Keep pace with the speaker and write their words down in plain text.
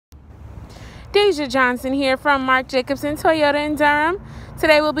Deja Johnson here from Mark Jacobson Toyota in Durham.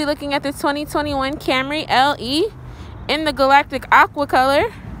 Today we'll be looking at the 2021 Camry LE in the Galactic Aqua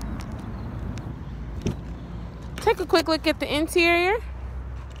color. Take a quick look at the interior.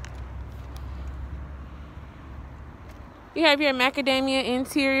 You have your macadamia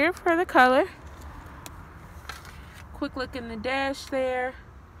interior for the color. Quick look in the dash there,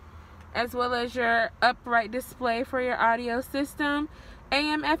 as well as your upright display for your audio system.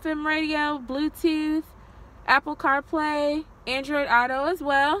 AM, FM radio, Bluetooth, Apple CarPlay, Android Auto as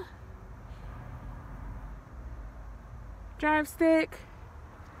well. Drive stick.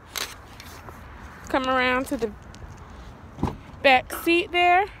 Come around to the back seat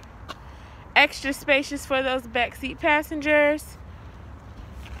there. Extra spacious for those back seat passengers.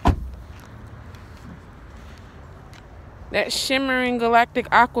 That shimmering galactic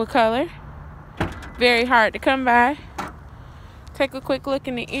aqua color. Very hard to come by. Take a quick look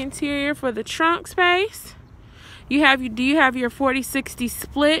in the interior for the trunk space. Do you have your 40-60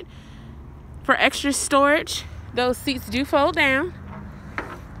 split for extra storage? Those seats do fold down.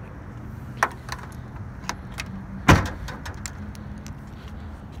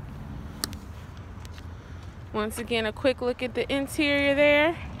 Once again, a quick look at the interior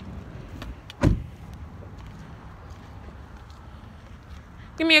there.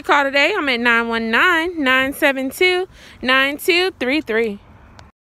 Give me a call today. I'm at 919-972-9233.